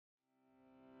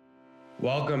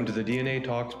Welcome to the DNA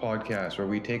Talks podcast, where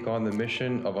we take on the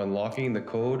mission of unlocking the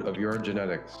code of your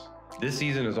genetics. This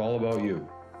season is all about you,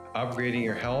 upgrading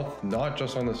your health, not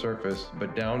just on the surface,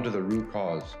 but down to the root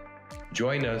cause.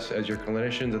 Join us as your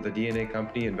clinicians at the DNA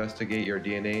company investigate your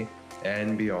DNA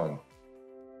and beyond.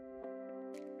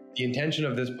 The intention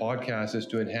of this podcast is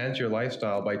to enhance your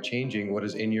lifestyle by changing what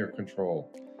is in your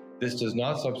control. This does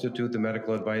not substitute the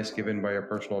medical advice given by your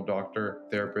personal doctor,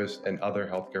 therapist, and other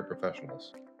healthcare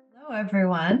professionals. Hello,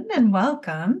 everyone, and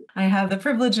welcome. I have the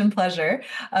privilege and pleasure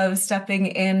of stepping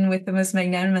in with the most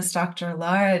magnanimous Dr.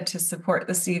 Lara to support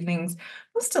this evening's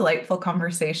most delightful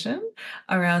conversation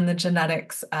around the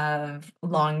genetics of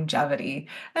longevity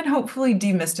and hopefully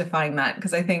demystifying that,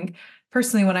 because I think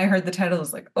personally, when I heard the title, I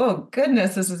was like, oh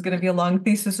goodness, this is going to be a long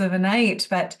thesis of a night.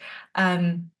 But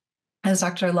as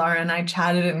Dr. Lara and I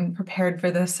chatted and prepared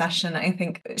for this session, I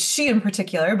think she in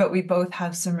particular, but we both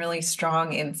have some really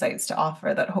strong insights to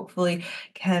offer that hopefully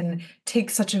can take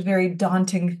such a very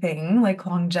daunting thing like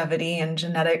longevity and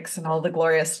genetics and all the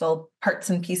glorious little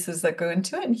parts and pieces that go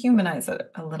into it and humanize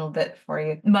it a little bit for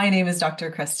you. My name is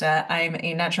Dr. Krista. I'm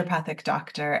a naturopathic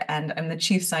doctor and I'm the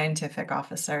Chief Scientific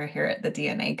Officer here at the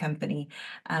DNA Company.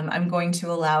 I'm going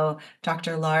to allow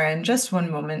Dr. Lara in just one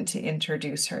moment to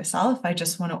introduce herself. I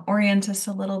just want to orient us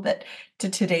a little bit to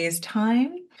today's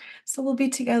time. So we'll be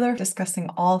together discussing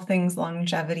all things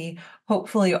longevity,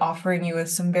 hopefully offering you with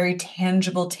some very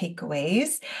tangible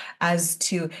takeaways as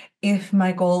to if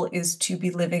my goal is to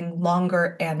be living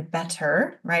longer and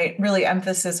better, right? Really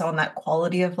emphasis on that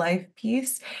quality of life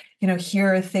piece.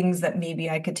 Here are things that maybe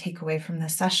I could take away from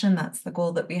this session. That's the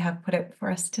goal that we have put out for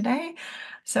us today.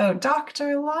 So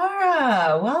Dr.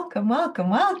 Lara, welcome, welcome,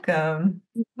 welcome.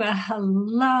 Well,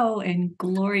 hello and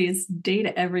glorious day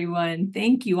to everyone.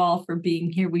 Thank you all for being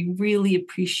here. We really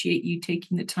appreciate you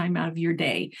taking the time out of your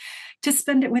day to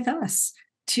spend it with us,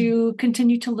 to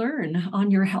continue to learn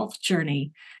on your health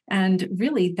journey. And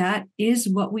really, that is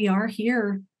what we are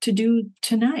here to do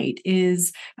tonight,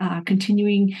 is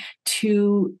continuing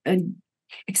to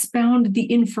expound the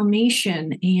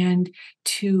information and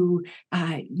to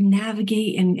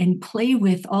navigate and play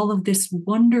with all of this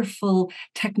wonderful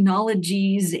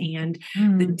technologies and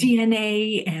the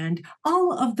DNA and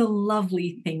all of the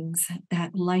lovely things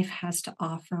that life has to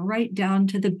offer, right down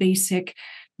to the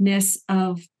basicness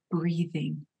of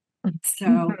breathing.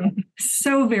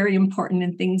 So very important,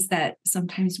 and things that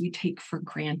sometimes we take for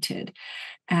granted.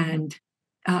 And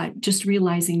just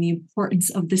realizing the importance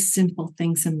of the simple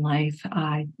things in life.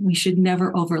 We should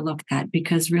never overlook that,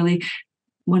 because really,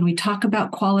 when we talk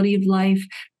about quality of life,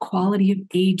 quality of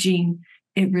aging,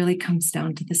 it really comes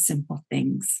down to the simple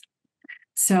things.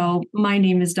 So my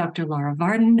name is Dr. Lara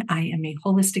Varden. I am a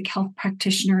holistic health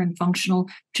practitioner and functional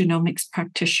genomics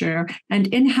practitioner and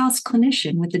in-house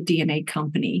clinician with the DNA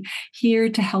Company, here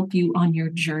to help you on your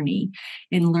journey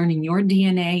in learning your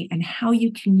DNA and how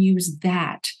you can use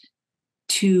that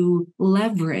to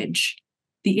leverage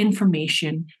the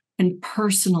information and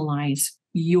personalize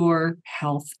your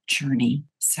health journey.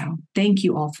 So thank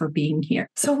you all for being here.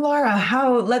 So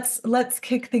Lara, let's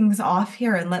kick things off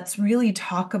here and let's really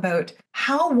talk about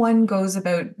how one goes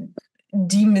about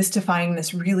demystifying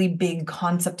this really big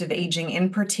concept of aging. In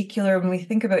particular, when we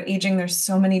think about aging, there's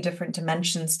so many different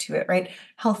dimensions to it, right?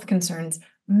 Health concerns,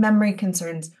 memory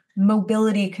concerns,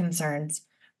 mobility concerns.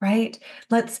 Right?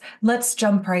 Let's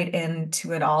jump right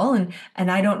into it all.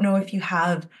 And I don't know if you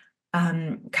have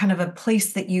kind of a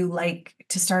place that you like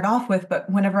to start off with, but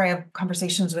whenever I have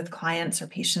conversations with clients or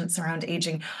patients around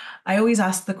aging, I always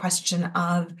ask the question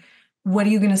of, what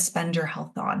are you going to spend your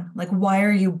health on? Like, why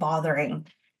are you bothering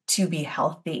to be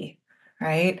healthy?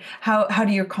 Right? How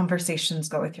do your conversations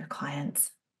go with your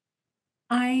clients?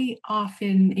 I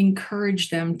often encourage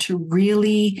them to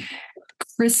really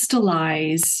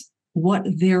crystallize what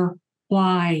their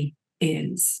why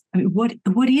is. I mean,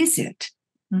 what is it?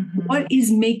 Mm-hmm. What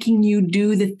is making you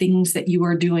do the things that you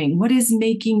are doing? What is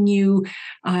making you,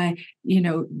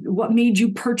 what made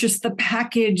you purchase the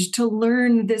package to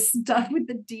learn this stuff with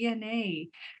the DNA?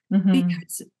 Mm-hmm.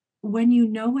 Because when you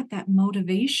know what that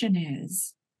motivation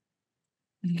is,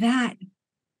 that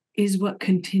is what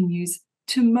continues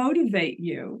to motivate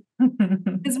you.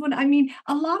 Because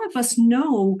a lot of us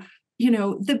know,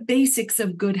 the basics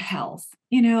of good health.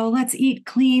 Let's eat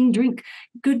clean, drink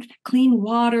good, clean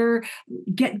water,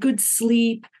 get good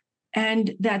sleep.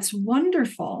 And that's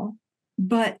wonderful,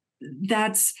 but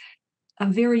that's a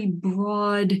very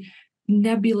broad,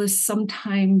 nebulous,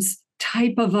 sometimes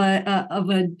type of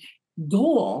a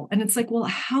goal. And it's like, well,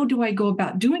 how do I go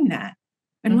about doing that?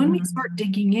 And when we start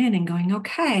digging in and going,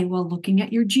 okay, well, looking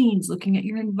at your genes, looking at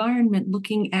your environment,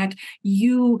 looking at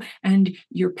you and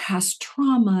your past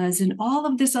traumas and all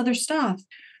of this other stuff.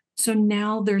 So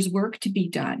now there's work to be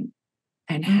done.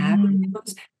 And having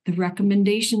the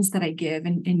recommendations that I give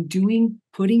and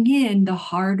putting in the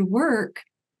hard work,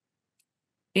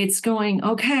 it's going,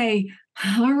 okay,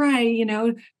 all right,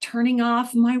 turning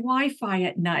off my Wi-Fi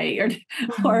at night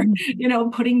or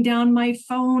putting down my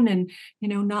phone and,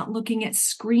 not looking at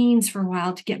screens for a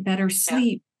while to get better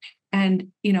sleep. And,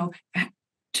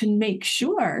 to make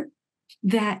sure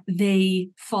that they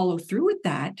follow through with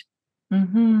that,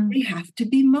 they have to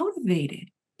be motivated.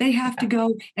 They have to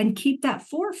go and keep that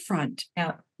forefront,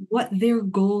 what their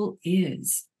goal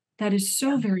is. That is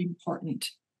so very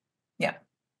important.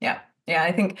 Yeah,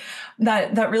 I think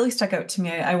that really stuck out to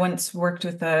me. I once worked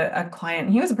with a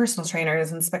client. He was a personal trainer,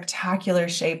 is in spectacular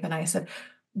shape. And I said,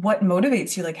 what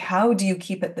motivates you? Like, how do you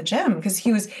keep at the gym? Because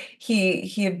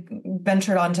he had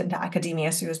ventured on into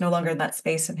academia, so he was no longer in that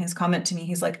space. And his comment to me,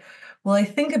 he's like, well, I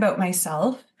think about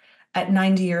myself at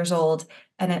 90 years old,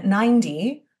 and at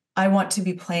 90, I want to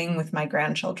be playing with my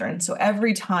grandchildren. So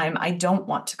every time I don't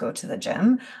want to go to the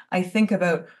gym, I think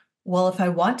about, well, if I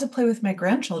want to play with my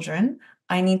grandchildren,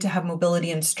 I need to have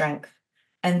mobility and strength.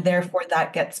 And therefore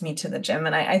that gets me to the gym.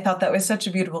 And I thought that was such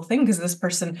a beautiful thing, because this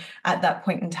person at that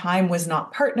point in time was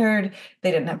not partnered.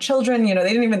 They didn't have children,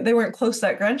 they weren't close to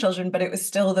that grandchildren, but it was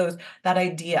still that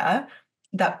idea,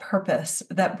 that purpose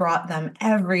that brought them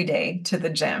every day to the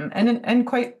gym, and in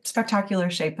quite spectacular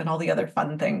shape and all the other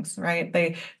fun things, right?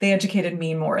 They educated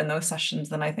me more in those sessions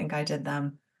than I think I did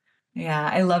them. Yeah,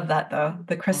 I love that though,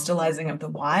 the crystallizing of the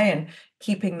why and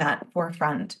keeping that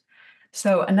forefront.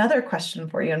 So another question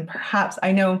for you, and perhaps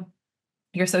I know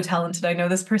you're so talented, I know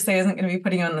this per se isn't going to be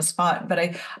putting you on the spot, but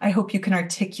I hope you can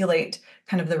articulate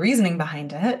kind of the reasoning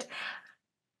behind it.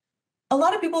 A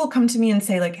lot of people will come to me and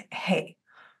say like, hey,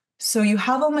 so you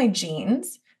have all my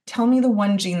genes. Tell me the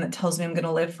one gene that tells me I'm going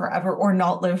to live forever or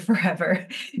not live forever.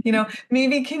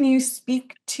 Maybe can you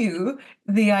speak to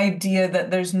the idea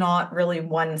that there's not really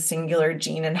one singular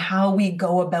gene, and how we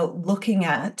go about looking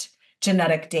at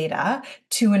genetic data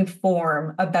to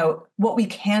inform about what we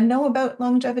can know about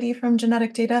longevity from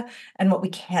genetic data and what we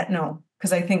can't know?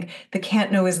 Because I think the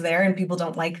can't know is there and people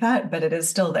don't like that, but it is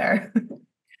still there.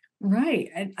 Right.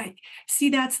 And I see,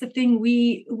 that's the thing.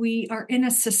 We are in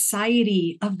a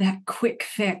society of that quick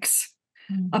fix,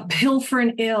 a pill for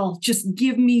an ill. Just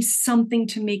give me something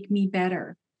to make me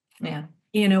better. Yeah.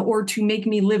 Or to make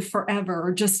me live forever,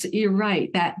 or just, you're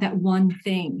right, that one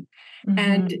thing.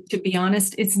 And to be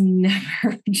honest, it's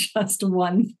never just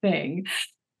one thing.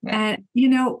 Yeah.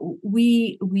 And,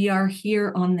 we are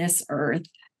here on this earth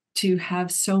to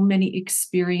have so many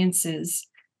experiences,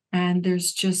 and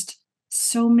there's just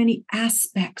so many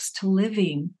aspects to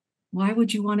living. Why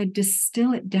would you want to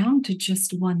distill it down to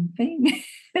just one thing?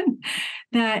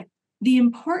 That the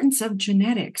importance of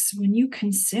genetics, when you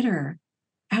consider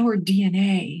our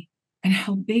DNA and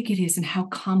how big it is and how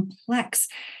complex,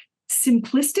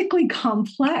 simplistically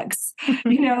complex,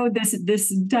 this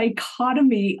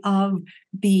dichotomy of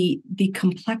the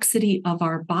complexity of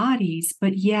our bodies,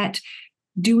 but yet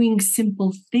doing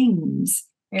simple things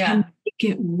can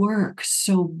make it work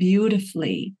so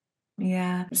beautifully.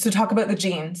 Yeah. So talk about the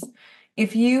genes.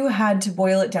 If you had to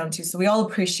boil it down to, so we all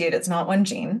appreciate it's not one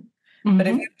gene, but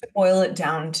if you had to boil it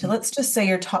down to, let's just say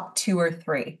your top 2 or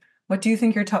 3, what do you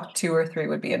think your top 2 or 3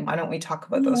 would be? And why don't we talk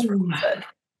about those for a little bit?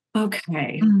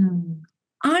 Okay.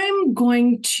 I'm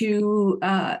going to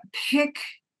pick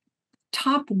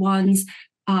top ones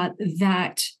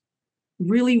that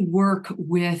really work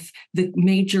with the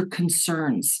major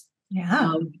concerns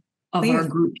of our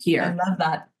group here. I love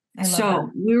that.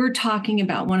 We were talking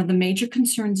about one of the major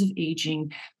concerns of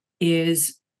aging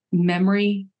is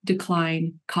memory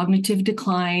decline, cognitive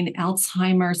decline,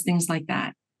 Alzheimer's, things like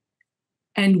that.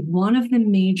 And one of the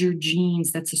major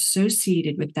genes that's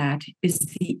associated with that is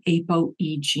the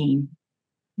ApoE gene.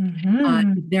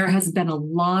 There has been a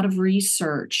lot of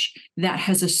research that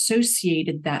has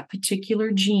associated that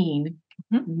particular gene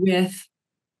with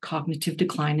cognitive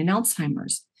decline and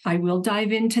Alzheimer's. I will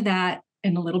dive into that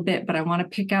in a little bit, but I want to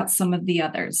pick out some of the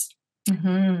others.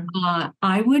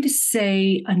 I would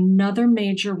say another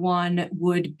major one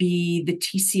would be the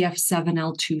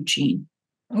TCF7L2 gene.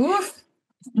 Oof.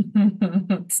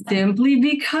 Simply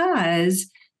because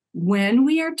when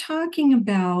we are talking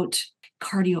about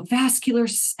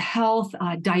cardiovascular health,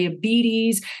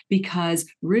 diabetes, because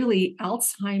really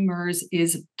Alzheimer's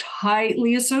is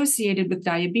tightly associated with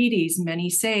diabetes. Many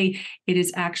say it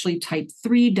is actually type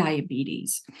 3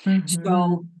 diabetes.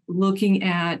 So looking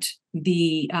at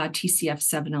the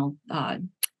TCF7L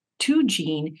 2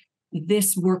 gene,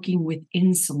 this working with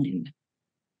insulin.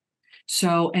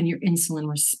 So, and your insulin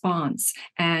response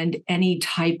and any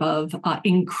type of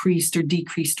increased or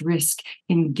decreased risk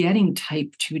in getting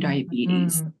type 2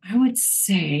 diabetes. I would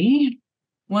say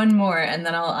one more, and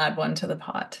then I'll add one to the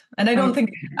pot. And I don't think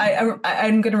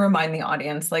I'm going to remind the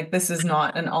audience, like, this is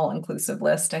not an all-inclusive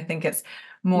list. I think it's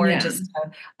more just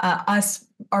us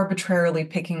arbitrarily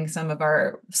picking some of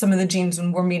the genes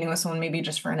when we're meeting with someone, maybe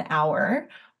just for an hour,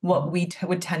 what we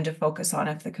would tend to focus on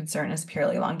if the concern is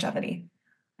purely longevity.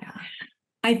 Yeah.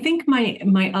 I think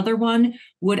my other one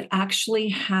would actually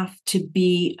have to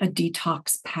be a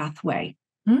detox pathway.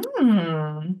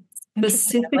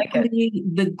 Specifically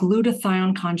the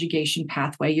glutathione conjugation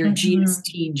pathway, your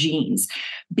GST genes,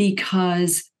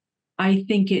 because I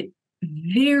think it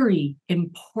very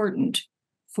important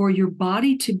for your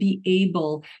body to be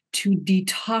able to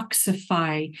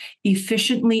detoxify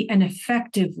efficiently and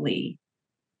effectively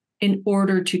in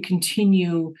order to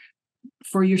continue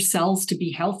for your cells to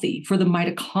be healthy, for the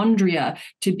mitochondria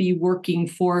to be working,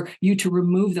 for you to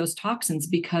remove those toxins,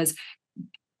 because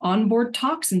onboard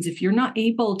toxins, if you're not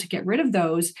able to get rid of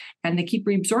those and they keep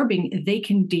reabsorbing, they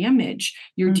can damage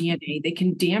your DNA, they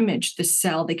can damage the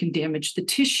cell, they can damage the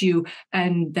tissue,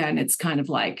 and then it's kind of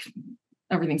like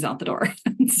everything's out the door.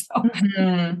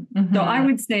 So I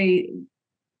would say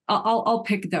I'll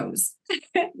pick those.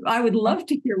 I would love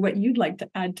to hear what you'd like to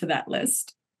add to that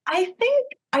list. I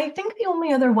think the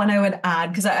only other one I would add,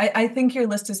 because I think your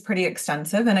list is pretty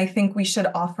extensive, and I think we should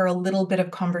offer a little bit of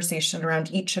conversation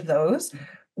around each of those,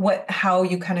 how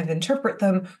you kind of interpret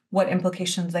them, what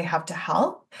implications they have to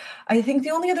health. I think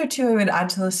the only other two I would add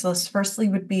to this list, firstly,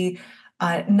 would be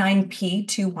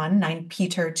 9P21,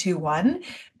 9Peter21,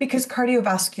 because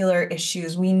cardiovascular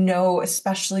issues, we know,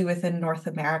 especially within North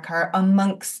America, are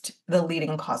amongst the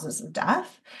leading causes of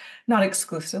death. Not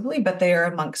exclusively, but they are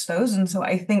amongst those. And so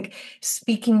I think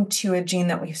speaking to a gene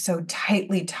that we've so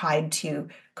tightly tied to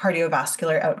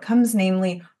cardiovascular outcomes,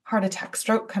 namely heart attack,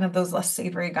 stroke, kind of those less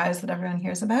savory guys that everyone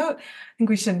hears about, I think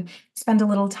we should spend a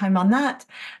little time on that.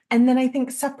 And then I think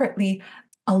separately,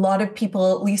 a lot of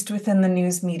people, at least within the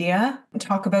news media,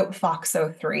 talk about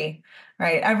FOXO3,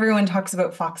 right? Everyone talks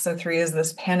about FOXO3 as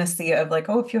this panacea of like,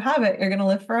 oh, if you have it, you're going to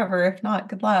live forever. If not,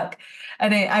 good luck.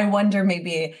 And I wonder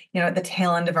maybe, at the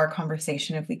tail end of our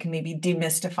conversation, if we can maybe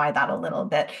demystify that a little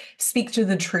bit, speak to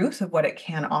the truth of what it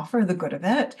can offer, the good of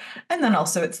it, and then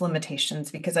also its limitations,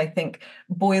 because I think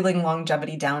boiling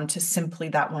longevity down to simply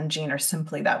that one gene or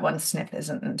simply that one SNP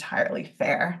isn't entirely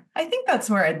fair. I think that's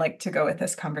where I'd like to go with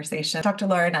this conversation. Dr.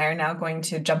 Lara and I are now going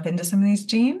to jump into some of these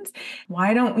genes.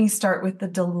 Why don't we start with the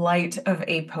delight of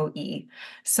ApoE?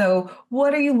 So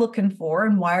what are you looking for,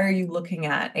 and why are you looking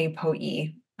at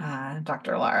ApoE?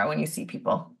 Dr. Lara, when you see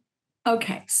people?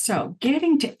 Okay, so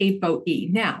getting to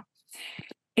ApoE. Now,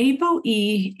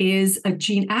 ApoE is a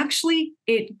gene. Actually,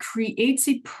 it creates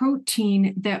a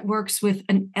protein that works with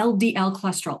an LDL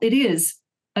cholesterol. It is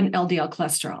an LDL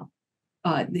cholesterol,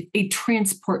 a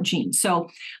transport gene. So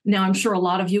now I'm sure a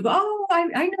lot of you go, oh,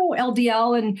 I know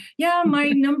LDL, and yeah, my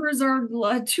numbers are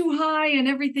too high and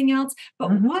everything else.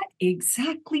 But what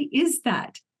exactly is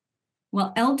that?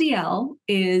 Well, LDL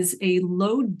is a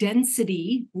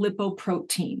low-density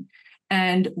lipoprotein.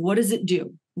 And what does it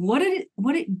do? What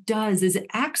it does is it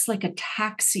acts like a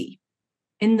taxi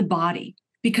in the body,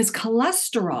 because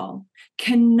cholesterol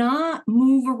cannot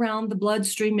move around the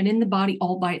bloodstream and in the body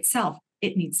all by itself.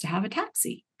 It needs to have a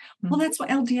taxi. Well, that's what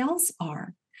LDLs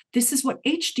are. This is what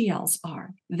HDLs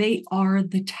are. They are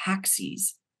the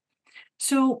taxis.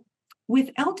 So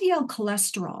with LDL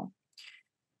cholesterol,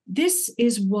 this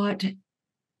is what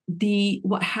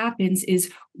happens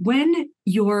is when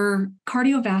your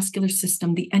cardiovascular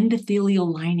system, the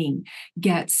endothelial lining,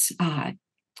 gets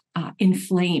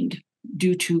inflamed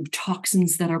due to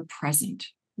toxins that are present.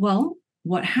 Well,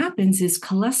 what happens is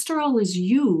cholesterol is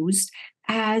used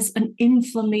as an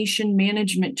inflammation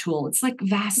management tool. It's like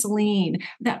Vaseline,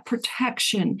 that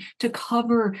protection to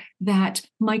cover that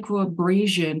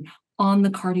microabrasion on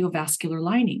the cardiovascular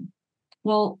lining.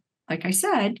 Well, like I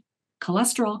said,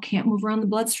 cholesterol can't move around the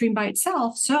bloodstream by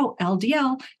itself. So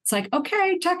LDL, it's like,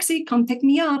 okay, taxi, come pick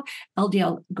me up.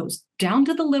 LDL goes down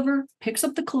to the liver, picks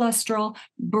up the cholesterol,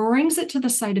 brings it to the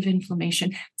site of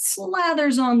inflammation,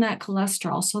 slathers on that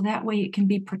cholesterol so that way it can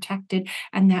be protected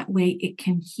and that way it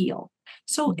can heal.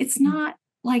 So it's not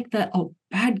like bad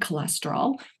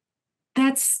cholesterol.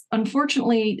 That's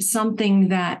unfortunately something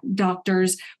that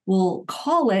doctors will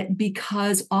call it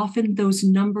because often those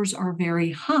numbers are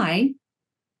very high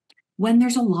when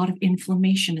there's a lot of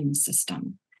inflammation in the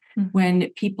system, when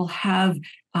people have,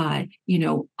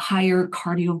 higher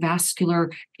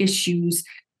cardiovascular issues,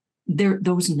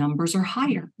 those numbers are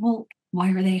higher. Well,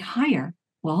 why are they higher?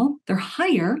 Well, they're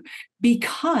higher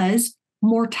because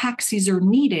more taxis are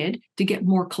needed to get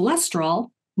more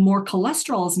cholesterol. More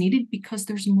cholesterol is needed because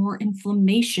there's more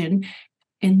inflammation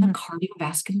in the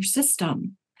cardiovascular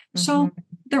system. So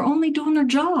they're only doing their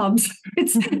jobs.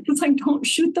 It's like, don't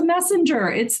shoot the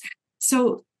messenger.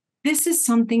 So this is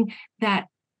something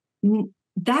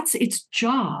that's its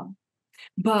job.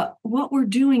 But what we're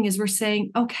doing is we're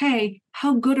saying, okay,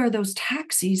 how good are those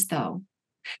taxis though?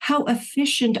 How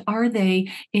efficient are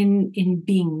they in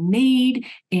being made,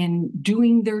 in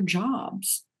doing their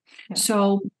jobs? Yeah.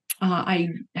 So I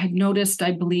had noticed,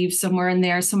 I believe somewhere in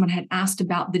there, someone had asked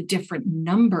about the different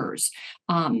numbers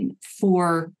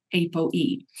for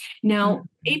ApoE. Now,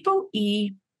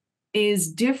 ApoE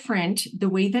is different the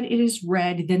way that it is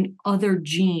read than other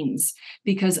genes,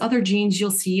 because other genes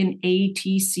you'll see an A,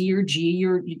 T, C, or G,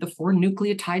 or the 4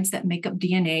 nucleotides that make up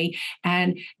DNA,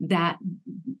 and that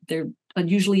they're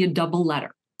usually a double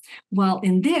letter. Well,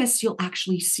 in this, you'll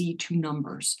actually see 2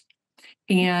 numbers.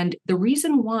 And the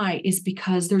reason why is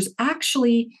because there's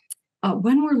actually,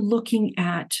 when we're looking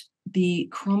at the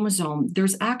chromosome,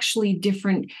 there's actually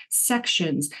different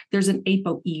sections. There's an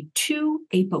ApoE2,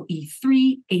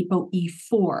 ApoE3,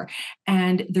 ApoE4,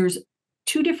 and there's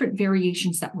 2 different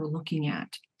variations that we're looking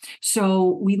at.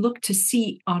 So we look to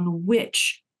see on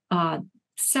which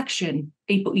section,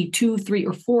 ApoE2, 3,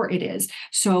 or 4 it is.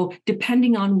 So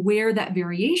depending on where that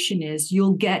variation is,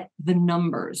 you'll get the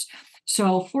numbers.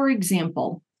 So for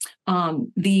example,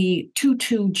 the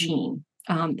 2,2 gene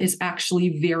is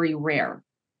actually very rare.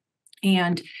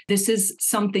 And this is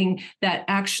something that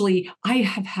actually I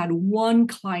have had one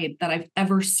client that I've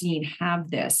ever seen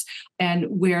have this, and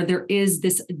where there is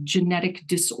this genetic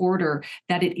disorder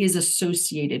that it is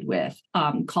associated with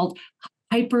called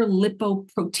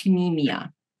hyperlipoproteinemia.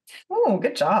 Oh,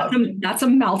 good job. That's a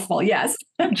mouthful, yes.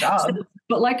 Good job.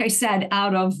 But like I said,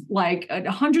 out of like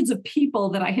hundreds of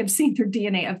people that I have seen their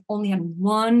DNA, I've only had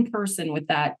one person with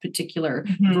that particular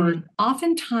version.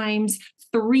 Oftentimes,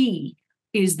 3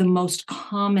 is the most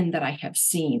common that I have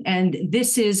seen. And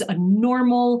this is a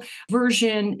normal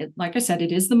version. Like I said,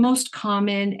 it is the most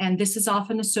common, and this is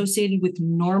often associated with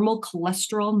normal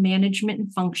cholesterol management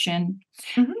and function.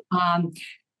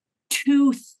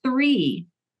 2, 3,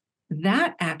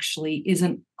 that actually is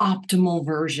an optimal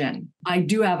version. I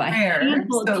do have a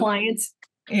handful of clients.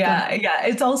 Yeah.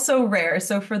 It's also rare.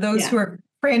 So for those who are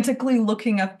frantically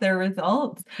looking up their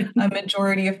results, a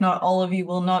majority, if not all of you,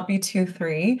 will not be 2,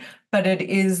 3, but it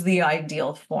is the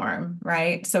ideal form,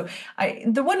 right? So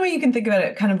the one way you can think about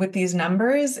it kind of with these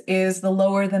numbers is the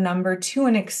lower the number to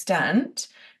an extent,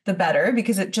 the better,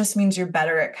 because it just means you're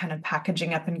better at kind of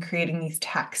packaging up and creating these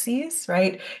taxis,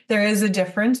 right? There is a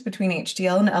difference between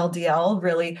HDL and LDL,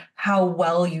 really how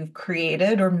well you've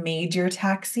created or made your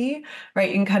taxi, right?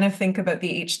 You can kind of think about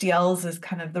the HDLs as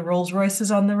kind of the Rolls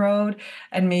Royces on the road,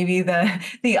 and maybe the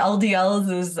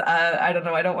LDLs is, I don't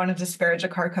know, I don't want to disparage a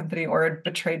car company or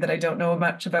betray that I don't know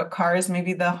much about cars,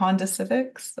 maybe the Honda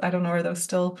Civics, I don't know, are those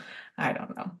still, I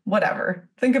don't know, whatever.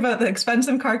 Think about the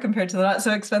expensive car compared to the not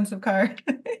so expensive car.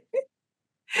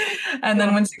 And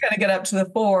then once you kind of get up to the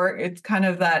 4, it's kind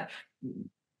of that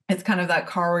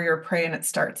car where you're praying it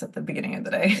starts at the beginning of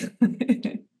the day.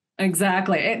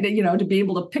 Exactly. And, to be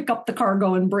able to pick up the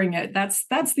cargo and bring it, that's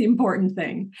the important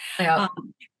thing. Yeah.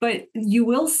 But you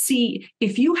will see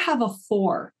if you have a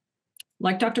 4,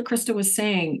 like Dr. Krista was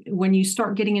saying, when you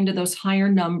start getting into those higher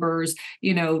numbers,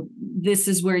 this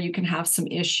is where you can have some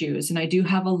issues. And I do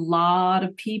have a lot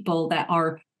of people that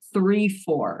are 3,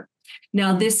 4.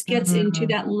 Now, this gets into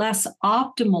that less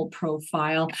optimal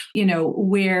profile,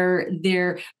 where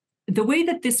the way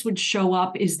that this would show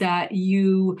up is that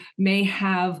you may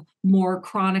have more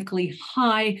chronically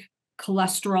high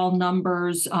cholesterol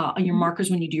numbers on your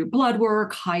markers when you do your blood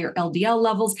work, higher LDL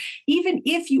levels, even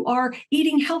if you are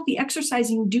eating healthy,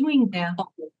 exercising, doing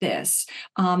all of this.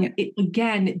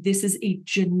 Again, this is a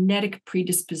genetic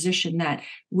predisposition that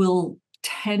will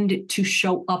tend to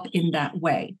show up in that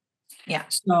way. Yeah.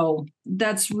 So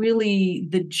that's really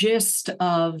the gist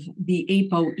of the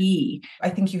ApoE. I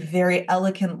think you very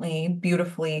elegantly,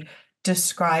 beautifully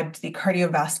described the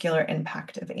cardiovascular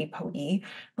impact of ApoE.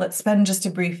 Let's spend just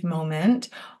a brief moment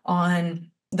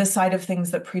on the side of things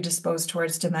that predispose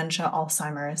towards dementia,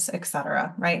 Alzheimer's, et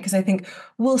cetera, right? Because I think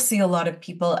we'll see a lot of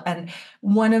people, and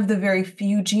one of the very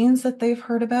few genes that they've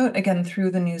heard about, again,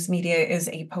 through the news media, is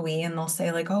ApoE, and they'll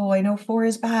say like, oh, I know 4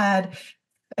 is bad.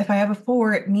 If I have a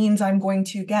 4, it means I'm going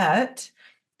to get,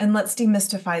 and let's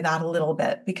demystify that a little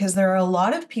bit, because there are a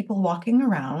lot of people walking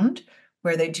around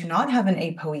where they do not have an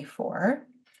ApoE4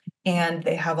 and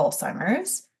they have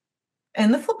Alzheimer's,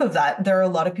 And the flip of that, there are a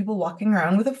lot of people walking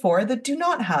around with a 4 that do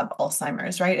not have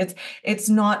Alzheimer's, right? It's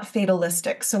not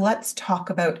fatalistic. So let's talk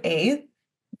about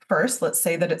first. Let's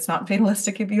say that it's not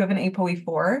fatalistic if you have an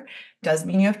ApoE4. Does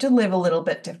mean you have to live a little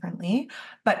bit differently.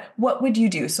 But what would you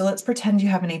do? So let's pretend you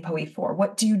have an ApoE4.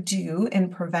 What do you do in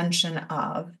prevention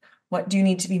of? What do you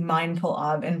need to be mindful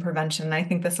of in prevention? And I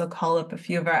think this will call up a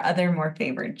few of our other more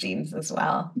favored genes as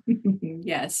well.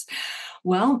 Yes.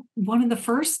 Well, one of the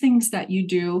first things that you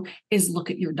do is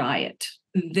look at your diet.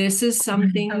 This is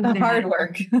something The hard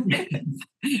work.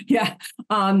 Yeah.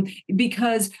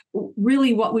 Because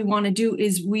really what we want to do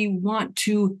is we want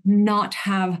to not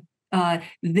have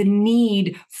the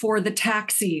need for the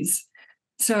taxis.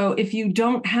 So if you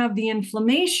don't have the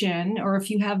inflammation, or if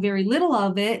you have very little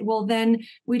of it, well, then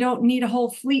we don't need a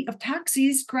whole fleet of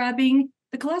taxis grabbing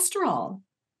the cholesterol.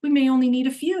 We may only need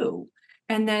a few.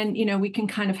 And then, we can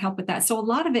kind of help with that. So a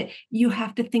lot of it, you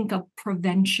have to think of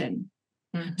prevention.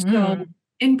 So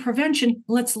in prevention,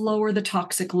 let's lower the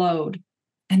toxic load.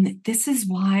 And this is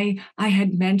why I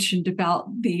had mentioned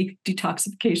about the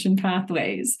detoxification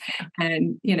pathways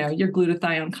and, your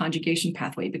glutathione conjugation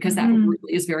pathway, because that really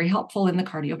is very helpful in the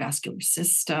cardiovascular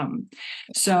system.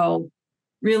 So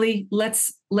really,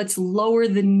 let's lower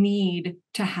the need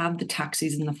to have the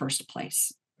taxis in the first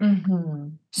place.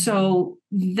 So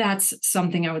that's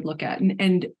something I would look at.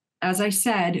 And as I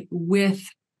said, with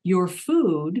your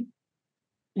food,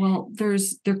 well, there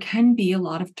can be a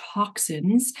lot of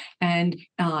toxins and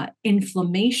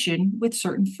inflammation with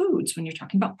certain foods when you're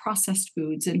talking about processed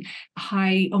foods and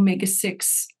high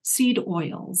omega-6 seed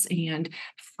oils and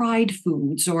fried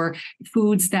foods, or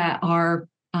foods that are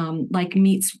like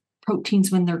meats,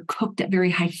 proteins when they're cooked at very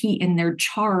high heat and they're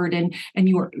charred, and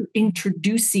you are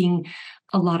introducing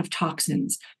a lot of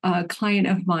toxins. A client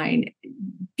of mine,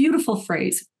 beautiful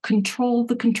phrase, control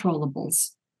the controllables.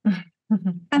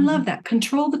 I love that.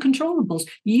 Control the controllables.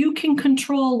 You can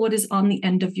control what is on the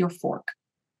end of your fork.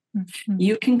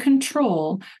 You can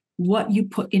control what you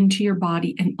put into your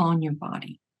body and on your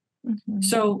body.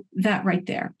 So that right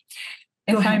there.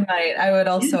 If I might, I would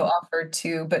also offer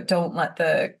too, but don't let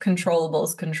the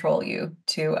controllables control you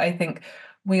too. I think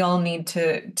we all need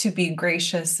to be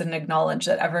gracious and acknowledge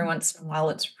that every once in a while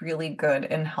it's really good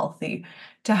and healthy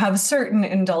to have certain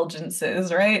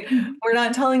indulgences, right? We're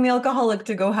not telling the alcoholic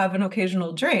to go have an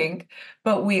occasional drink,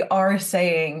 but we are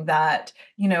saying that,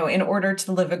 in order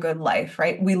to live a good life,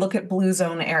 right? We look at blue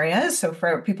zone areas. So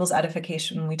for people's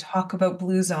edification, when we talk about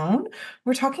blue zone,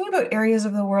 we're talking about areas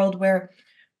of the world where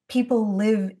people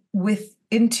live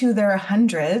into their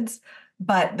hundreds,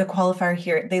 but the qualifier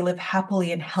here, they live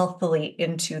happily and healthily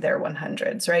into their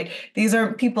 100s, right? These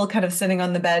aren't people kind of sitting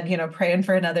on the bed, praying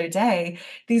for another day.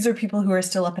 These are people who are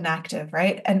still up and active,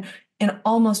 right? And in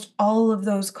almost all of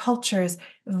those cultures,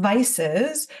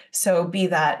 vices, so be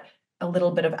that a little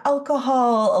bit of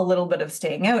alcohol, a little bit of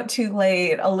staying out too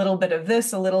late, a little bit of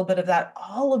this, a little bit of that,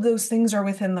 all of those things are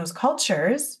within those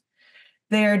cultures.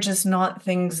 They are just not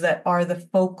things that are the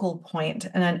focal point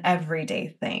and an everyday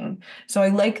thing. So I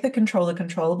like the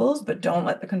controllables, but don't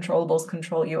let the controllables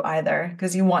control you either,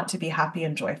 because you want to be happy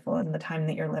and joyful in the time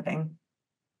that you're living.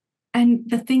 And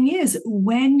the thing is,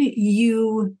 when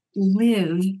you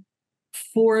live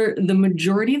for the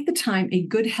majority of the time a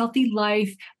good, healthy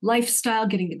lifestyle,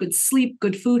 getting the good sleep,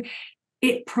 good food,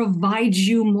 it provides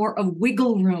you more of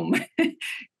wiggle room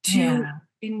to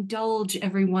indulge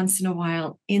every once in a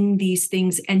while in these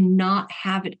things and not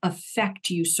have it affect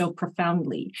you so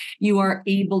profoundly. You are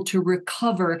able to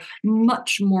recover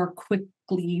much more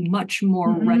quickly, much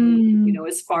more readily,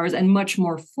 as far as, and much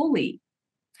more fully.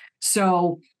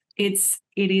 So it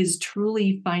is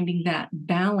truly finding that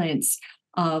balance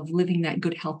of living that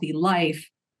good, healthy life,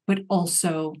 but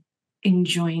also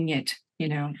enjoying it,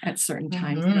 at certain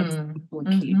times. That's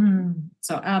key.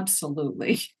 So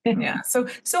absolutely. Yeah. So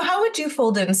how would you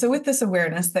fold in? So with this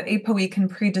awareness that ApoE can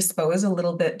predispose a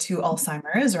little bit to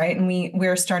Alzheimer's, right? And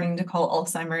we're starting to call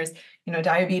Alzheimer's,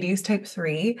 diabetes type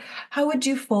 3. How would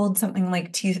you fold something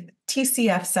like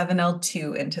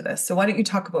TCF7L2 into this? So why don't you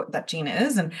talk about what that gene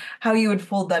is and how you would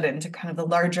fold that into kind of the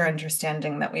larger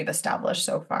understanding that we've established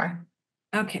so far?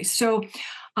 Okay, so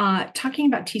talking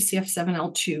about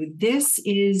TCF7L2, this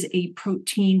is a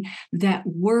protein that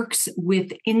works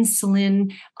with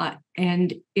insulin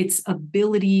and its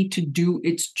ability to do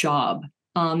its job,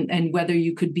 and whether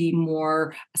you could be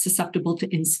more susceptible to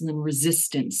insulin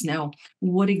resistance. Now,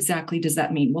 what exactly does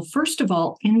that mean? Well, first of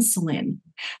all, insulin.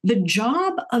 The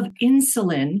job of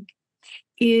insulin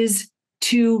is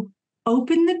to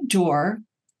open the door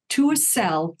to a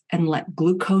cell and let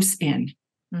glucose in.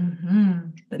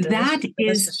 The That is,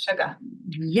 delicious sugar.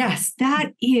 yes,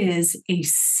 that is a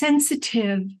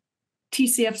sensitive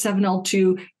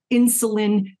TCF7L2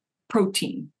 insulin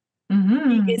protein.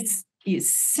 He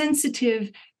is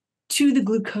sensitive to the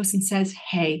glucose and says,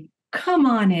 hey, come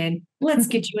on in. Let's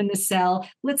get you in the cell.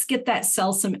 Let's get that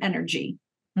cell some energy.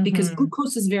 Because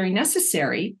glucose is very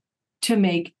necessary to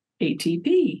make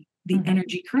ATP, the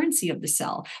energy currency of the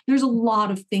cell. There's a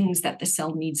lot of things that the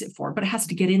cell needs it for, but it has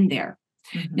to get in there.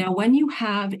 Now, when you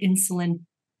have insulin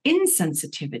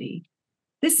insensitivity,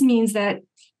 this means that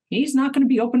he's not going to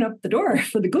be opening up the door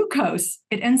for the glucose.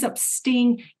 It ends up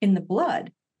staying in the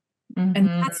blood. And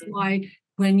that's why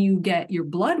when you get your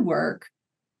blood work,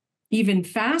 even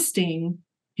fasting,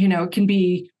 it can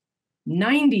be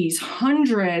 90s,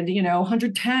 100,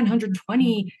 110,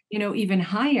 120, even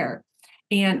higher.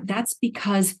 And that's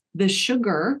because the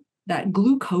sugar, that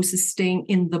glucose, is staying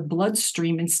in the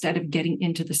bloodstream instead of getting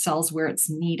into the cells where it's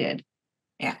needed.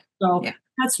 Yeah. So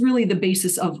that's really the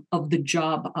basis of the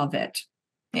job of it.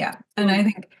 Yeah. And I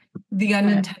think the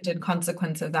unintended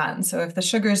consequence of that. And so if the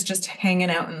sugar is just hanging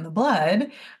out in the blood,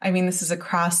 I mean, this is a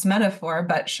crass metaphor,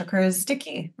 but sugar is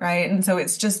sticky, right? And so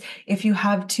it's just, if you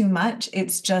have too much,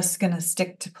 it's just going to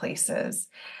stick to places.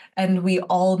 And we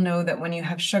all know that when you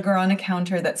have sugar on a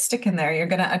counter that's sticking there, you're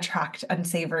going to attract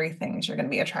unsavory things. You're going to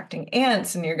be attracting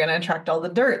ants, and you're going to attract all the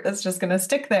dirt that's just going to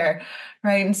stick there,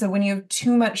 right? And so when you have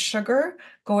too much sugar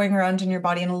going around in your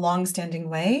body in a long-standing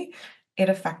way, it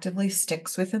effectively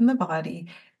sticks within the body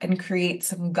and creates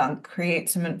some gunk,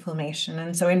 creates some inflammation.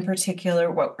 And so in particular,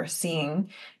 what we're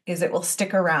seeing is it will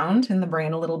stick around in the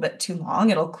brain a little bit too long.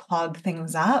 It'll clog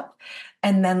things up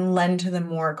and then lend to the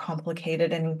more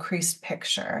complicated and increased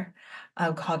picture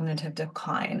of cognitive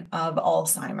decline, of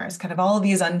Alzheimer's, kind of all of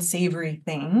these unsavory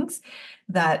things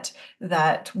that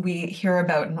we hear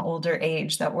about in older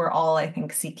age that we're all, I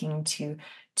think, seeking to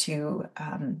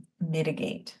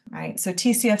mitigate, right? So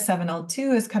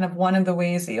TCF7L2 is kind of one of the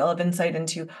ways that you'll have insight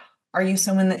into, are you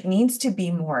someone that needs to be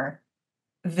more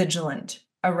vigilant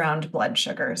around blood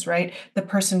sugars, right? The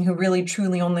person who really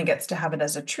truly only gets to have it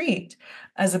as a treat,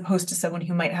 as opposed to someone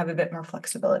who might have a bit more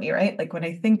flexibility, right? Like when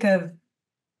I think of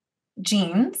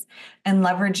genes and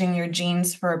leveraging your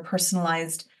genes for a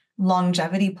personalized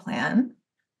longevity plan,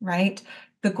 right?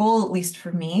 The goal, at least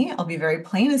for me, I'll be very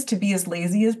plain, is to be as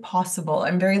lazy as possible.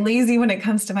 I'm very lazy when it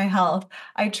comes to my health.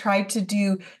 I try to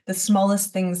do the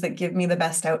smallest things that give me the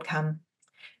best outcome.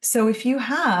 So if you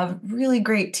have really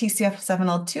great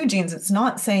TCF7L2 genes, it's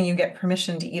not saying you get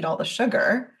permission to eat all the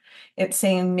sugar. It's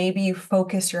saying maybe you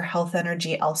focus your health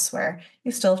energy elsewhere.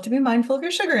 You still have to be mindful of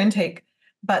your sugar intake,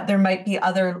 but there might be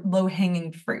other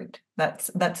low-hanging fruit.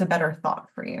 That's a better thought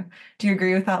for you. Do you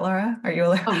agree with that, Laura? Are you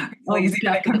lazy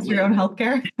when it comes to your own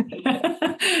healthcare?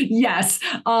 Yes.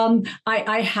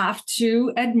 I have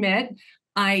to admit,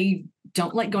 I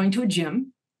don't like going to a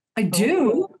gym. I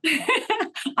do.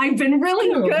 I've been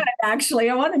really good,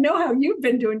 actually. I want to know how you've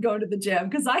been doing going to the gym,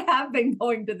 because I have been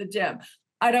going to the gym.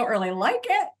 I don't really like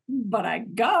it, but I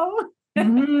go.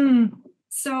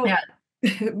 So,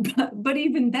 but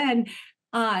even then,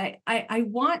 I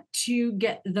want to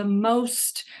get the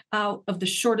most out of the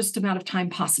shortest amount of time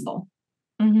possible.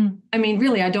 I mean,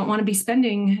 really, I don't want to be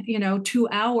spending, 2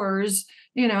 hours,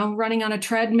 running on a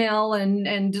treadmill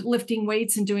and lifting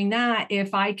weights and doing that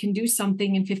if I can do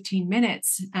something in 15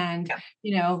 minutes and,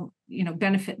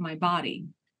 benefit my body.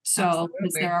 So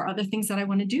there are other things that I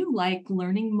want to do, like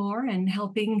learning more and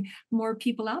helping more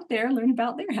people out there learn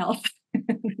about their health.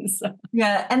 So.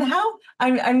 Yeah, and how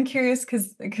I'm curious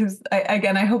because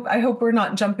I hope we're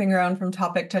not jumping around from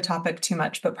topic to topic too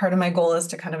much, but part of my goal is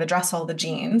to kind of address all the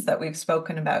genes that we've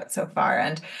spoken about so far,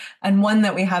 and one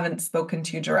that we haven't spoken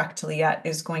to directly yet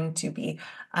is going to be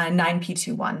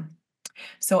 9p21.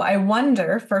 So I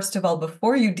wonder, first of all,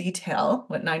 before you detail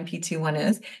what 9p21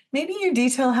 is, maybe you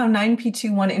detail how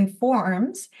 9p21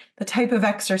 informs the type of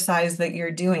exercise that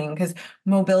you're doing, because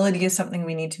mobility is something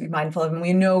we need to be mindful of. And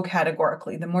we know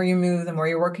categorically, the more you move, the more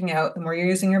you're working out, the more you're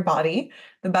using your body,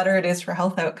 the better it is for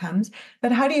health outcomes.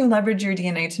 But how do you leverage your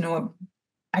DNA to know what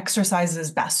exercise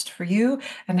is best for you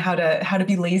and how to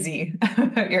be lazy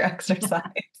about your exercise?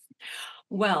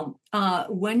 Well,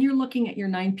 when you're looking at your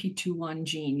 9p21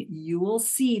 gene, you will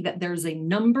see that there's a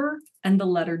number and the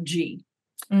letter G.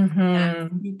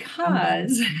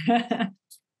 Because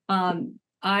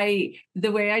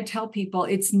the way I tell people,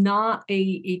 it's not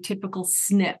a typical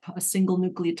SNP, a single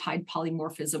nucleotide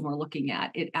polymorphism we're looking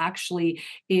at. It actually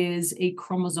is a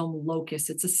chromosome locus.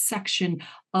 It's a section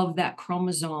of that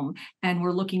chromosome, and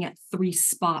we're looking at 3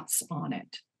 spots on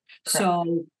it. Correct.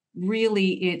 So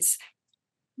really,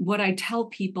 what I tell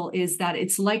people is that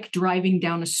it's like driving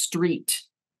down a street.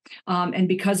 And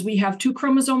because we have 2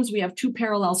 chromosomes, we have 2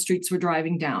 parallel streets we're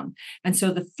driving down. And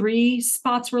so the 3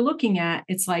 spots we're looking at,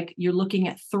 it's like you're looking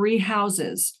at 3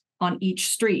 houses on each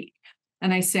street.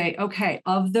 And I say, okay,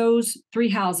 of those 3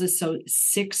 houses, so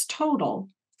 6 total,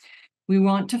 we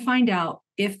want to find out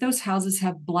if those houses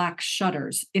have black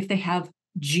shutters, if they have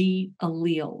G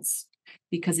alleles.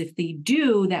 Because if they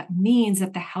do, that means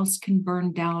that the house can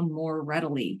burn down more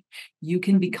readily. You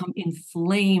can become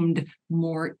inflamed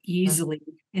more easily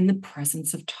in the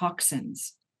presence of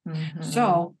toxins. Mm-hmm.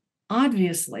 So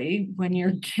obviously, when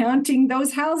you're counting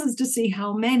those houses to see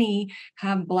how many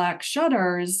have black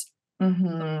shutters,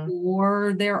 the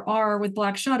more there are with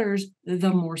black shutters, the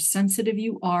more sensitive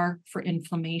you are for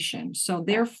inflammation. So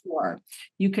therefore,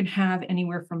 you can have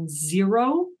anywhere from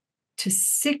 0 to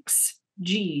 6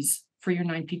 Gs for your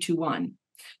 9p21.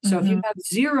 So if you have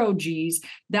 0 Gs,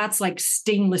 that's like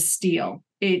stainless steel.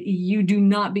 You do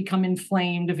not become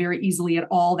inflamed very easily at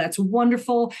all. That's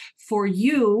wonderful for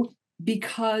you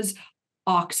because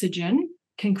oxygen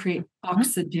can create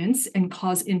oxidants and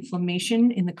cause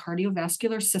inflammation in the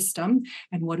cardiovascular system.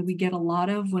 And what do we get a lot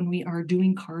of when we are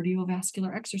doing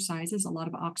cardiovascular exercises? A lot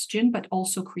of oxygen, but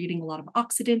also creating a lot of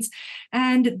oxidants.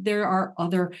 And there are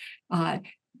other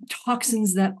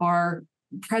toxins that are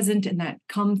present and that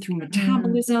come through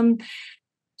metabolism.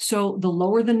 So the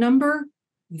lower the number,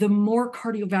 the more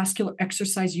cardiovascular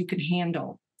exercise you can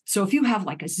handle. So if you have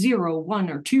like a 0, 1,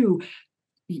 or 2,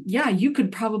 yeah, you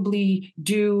could probably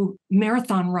do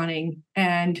marathon running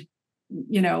and,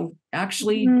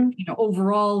 actually,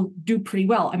 overall do pretty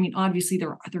well. I mean, obviously there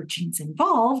are other genes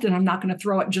involved and I'm not going to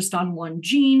throw it just on one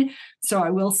gene. So I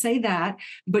will say that,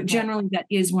 but generally that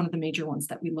is one of the major ones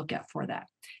that we look at for that.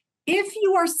 If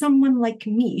you are someone like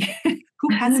me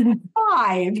who has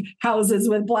 5 houses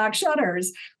with black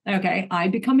shutters, okay, I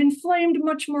become inflamed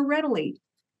much more readily.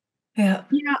 Yeah.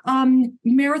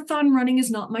 Marathon running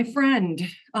is not my friend.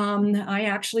 I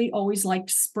actually always liked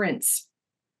sprints,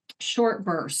 short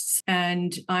bursts,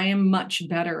 and I am much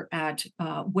better at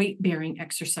weight-bearing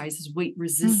exercises, weight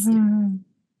resistant.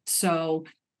 So,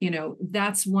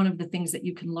 that's one of the things that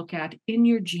you can look at in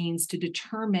your genes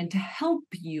to help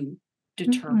you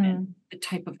determine the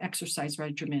type of exercise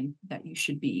regimen that you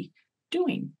should be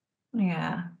doing.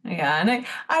 Yeah. And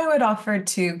I would offer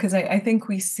too, because I think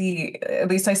we see, at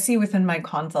least I see within my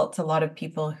consults, a lot of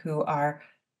people who are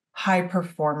high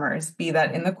performers, be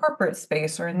that in the corporate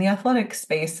space or in the athletic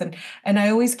space. And I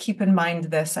always keep in mind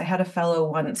this. I had a fellow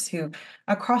once who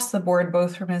across the board,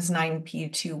 both from his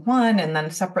 9p21 and then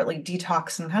separately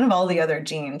detox and kind of all the other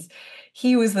genes,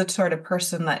 he was the sort of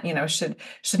person that, should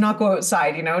not go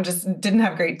outside, just didn't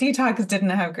have great detox, didn't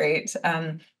have great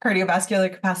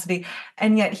cardiovascular capacity.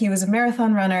 And yet he was a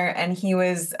marathon runner and he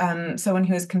was someone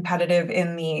who was competitive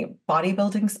in the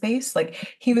bodybuilding space.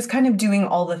 Like he was kind of doing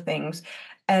all the things.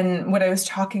 And when I was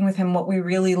talking with him, what we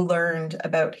really learned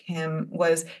about him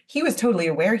was he was totally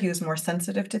aware he was more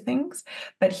sensitive to things,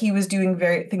 but he was doing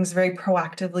things very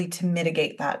proactively to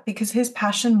mitigate that because his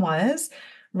passion was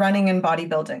running and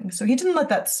bodybuilding. So he didn't let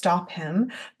that stop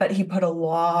him, but he put a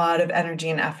lot of energy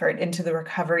and effort into the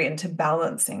recovery, into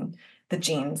balancing the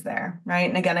genes there, right?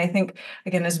 And again, I think,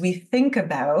 as we think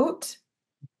about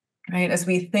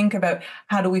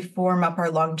how do we form up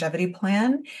our longevity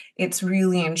plan, it's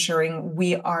really ensuring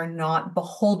we are not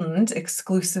beholden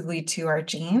exclusively to our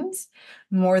genes,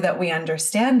 more that we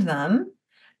understand them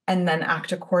and then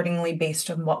act accordingly based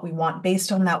on what we want,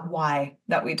 based on that why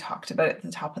that we talked about at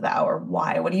the top of the hour.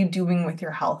 Why? What are you doing with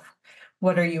your health?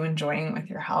 What are you enjoying with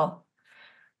your health?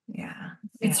 Yeah.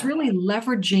 It's really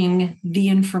leveraging the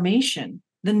information,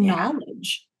 the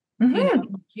knowledge.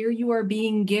 Here you are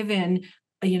being given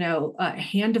a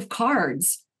hand of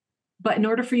cards, but in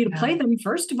order for you to play them,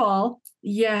 first of all,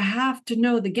 you have to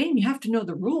know the game. You have to know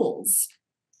the rules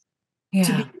to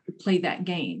be able to play that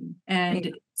game. And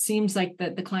it seems like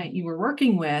that the client you were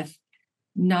working with,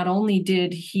 not only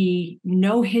did he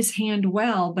know his hand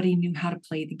well, but he knew how to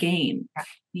play the game.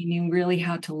 He knew really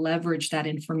how to leverage that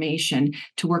information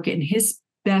to work in his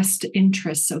best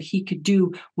interest so he could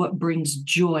do what brings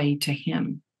joy to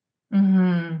him.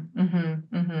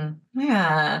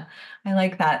 Yeah, I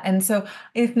like that. And so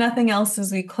if nothing else,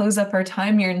 as we close up our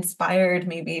time, you're inspired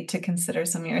maybe to consider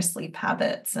some of your sleep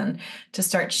habits and to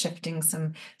start shifting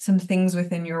some things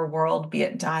within your world, be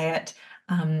it diet,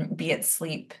 be it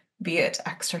sleep, be it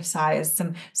exercise,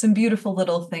 some beautiful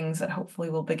little things that hopefully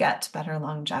will beget better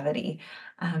longevity.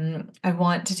 I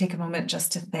want to take a moment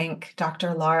just to thank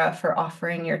Dr. Lara for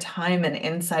offering your time and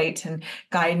insight and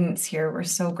guidance here. We're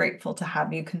so grateful to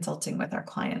have you consulting with our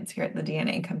clients here at the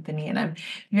DNA Company. And I'm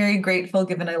very grateful,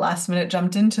 given I last minute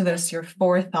jumped into this, your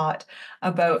forethought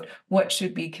about what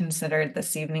should be considered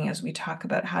this evening as we talk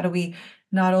about how do we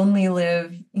not only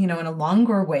live, in a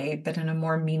longer way, but in a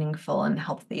more meaningful and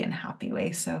healthy and happy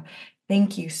way. So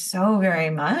thank you so very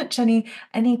much.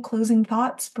 Any closing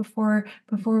thoughts before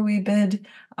we bid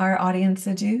our audience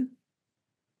adieu?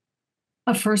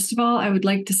 First of all, I would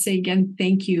like to say again,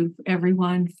 thank you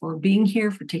everyone for being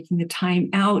here, for taking the time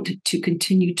out to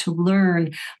continue to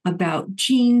learn about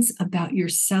genes, about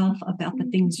yourself, about the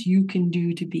things you can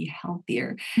do to be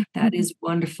healthier. That is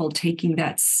wonderful. Taking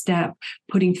that step,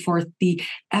 putting forth the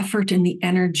effort and the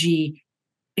energy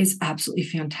is absolutely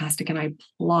fantastic. And I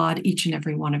applaud each and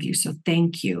every one of you. So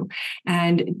thank you.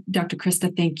 And Dr.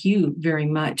 Krista, thank you very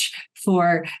much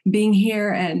for being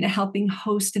here and helping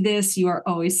host this. You are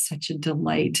always such a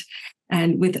delight.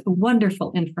 And with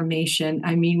wonderful information.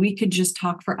 I mean, we could just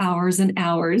talk for hours and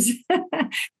hours,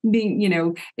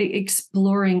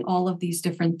 exploring all of these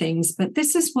different things. But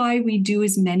this is why we do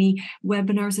as many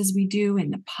webinars as we do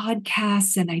and the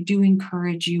podcasts. And I do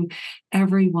encourage you,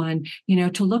 everyone,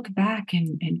 to look back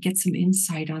and get some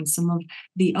insight on some of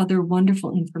the other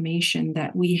wonderful information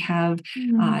that we have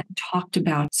talked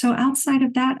about. So outside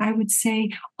of that, I would say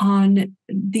when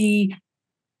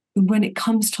it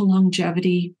comes to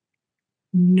longevity,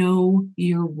 know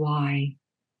your why.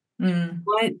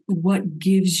 What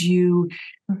gives you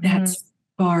that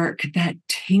spark, that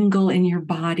tingle in your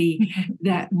body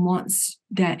that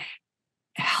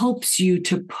helps you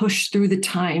to push through the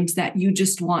times that you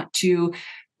just want to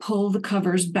pull the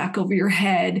covers back over your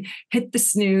head, hit the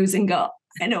snooze and go,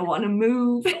 I don't want to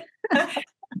move.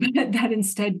 But that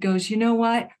instead goes, you know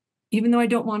what? Even though I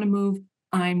don't want to move,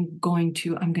 I'm going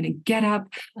to get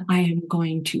up. I am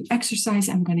going to exercise.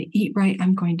 I'm going to eat right.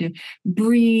 I'm going to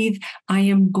breathe. I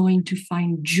am going to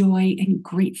find joy and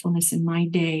gratefulness in my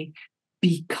day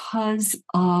because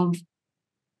of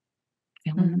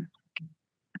feeling.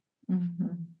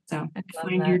 So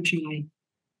find your joy.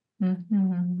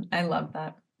 I love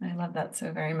that. I love that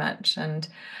so very much. And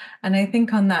I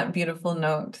think on that beautiful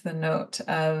note, the note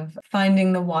of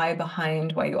finding the why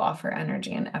behind why you offer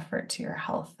energy and effort to your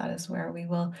health, that is where we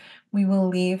will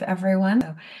leave everyone.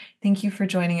 So thank you for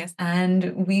joining us.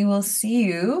 And we will see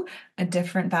you a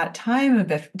different bat time,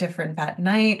 a different bat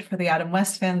night. For the Adam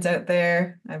West fans out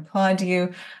there, I applaud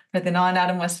you. For the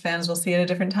non-Adam West fans, we'll see you at a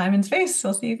different time and space.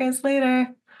 We'll see you guys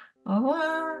later. Au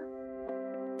revoir.